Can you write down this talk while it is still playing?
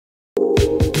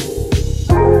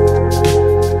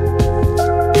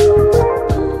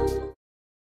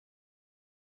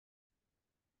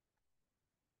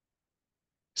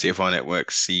CFR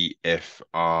Network,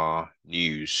 CFR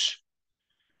News.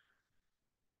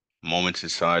 Moment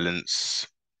of silence.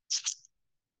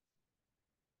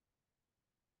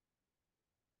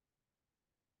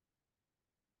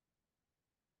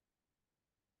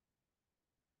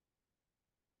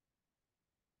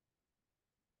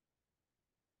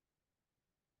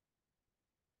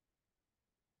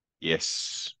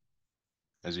 Yes,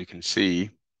 as you can see,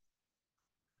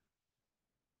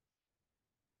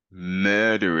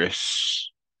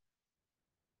 murderous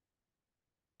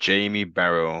Jamie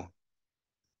Barrow,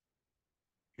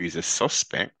 who's a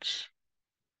suspect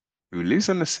who lives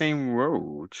on the same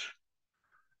road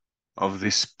of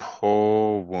this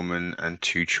poor woman and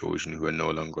two children who are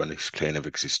no longer on this plane of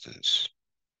existence.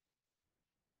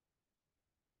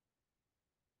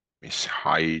 Miss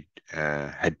Hydara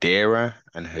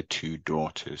and her two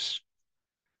daughters.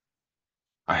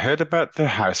 I heard about the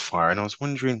house fire and I was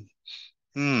wondering,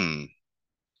 hmm,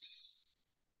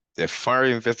 the fire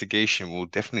investigation will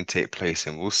definitely take place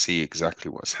and we'll see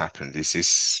exactly what's happened. Is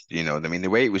this, I mean, the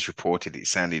way it was reported, it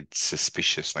sounded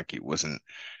suspicious, like it wasn't,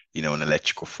 an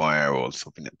electrical fire or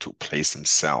something that took place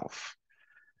himself.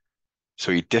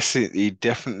 So he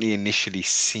definitely initially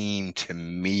seemed to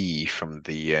me from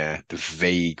the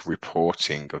vague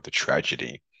reporting of the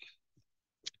tragedy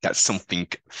that something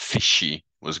fishy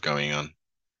was going on.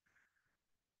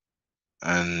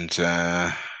 And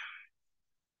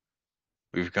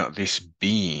we've got this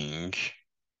being,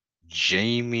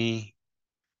 Jamie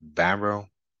Barrow.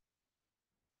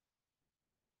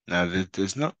 Now,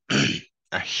 there's not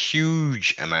a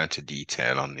huge amount of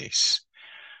detail on this.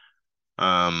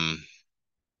 Um,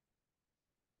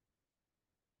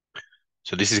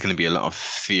 so this is going to be a lot of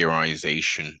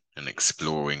theorization and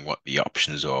exploring what the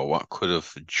options are, what could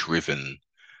have driven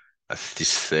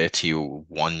this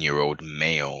 31-year-old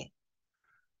male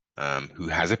who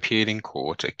has appeared in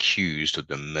court accused of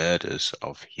the murders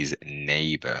of his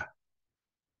neighbor.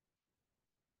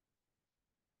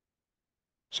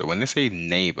 So when they say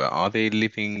neighbor, are they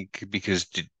living because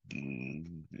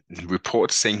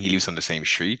reports saying he lives on the same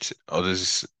street? Other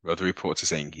reports are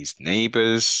saying he's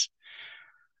neighbors.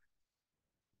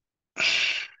 I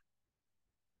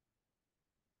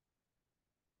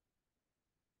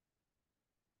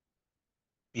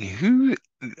mean, who?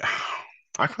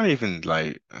 I can't even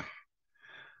like.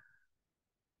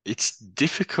 It's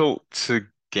difficult to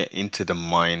get into the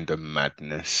mind of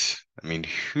madness. I mean,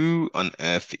 who on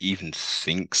earth even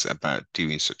thinks about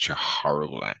doing such a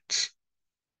horrible act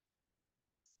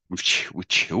with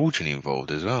children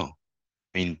involved as well?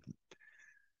 I mean,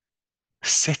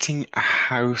 setting a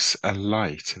house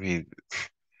alight. I mean,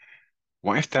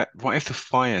 what if the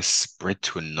fire spread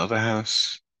to another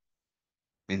house?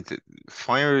 I mean, the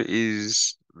fire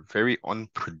is very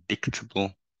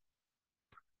unpredictable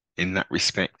in that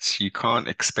respect. You can't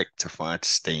expect a fire to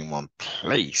stay in one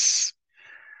place.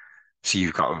 So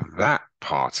you've got that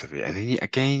part of it. And then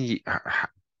again,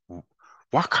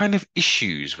 what kind of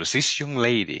issues was this young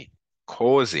lady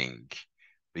causing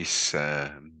this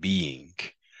being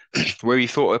where he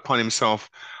thought upon himself,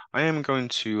 I am going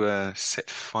to set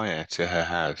fire to her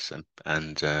house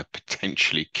and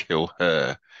potentially kill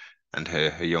her and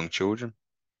her young children.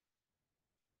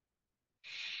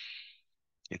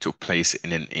 It took place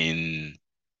in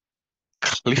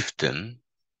Clifton,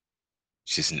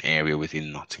 which is an area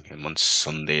within Nottingham, on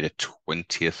Sunday, the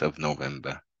 20th of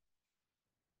November.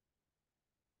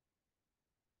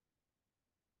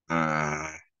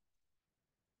 Uh,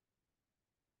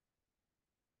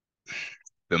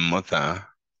 the mother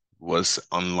was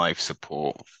on life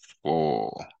support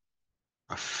for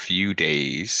a few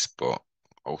days, but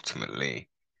ultimately,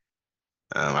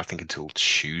 I think until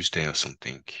Tuesday or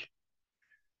something.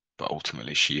 But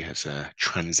ultimately, she has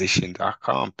transitioned. I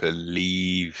can't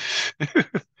believe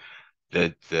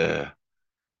the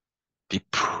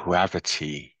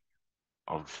depravity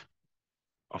of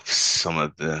some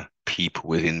of the people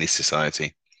within this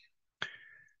society.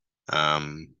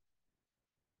 Um,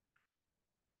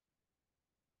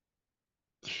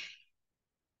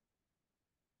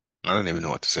 I don't even know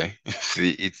what to say.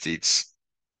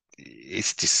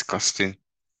 It's disgusting.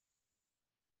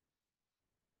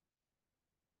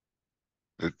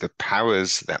 The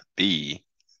powers that be,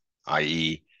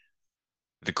 i.e.,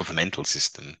 the governmental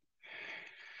system,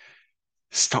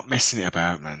 stop messing it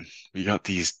about, man. We got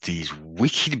these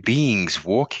wicked beings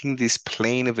walking this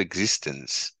plane of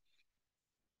existence.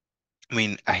 I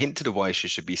mean, a hint to the why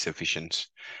should be sufficient.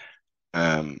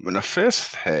 When I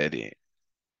first heard it,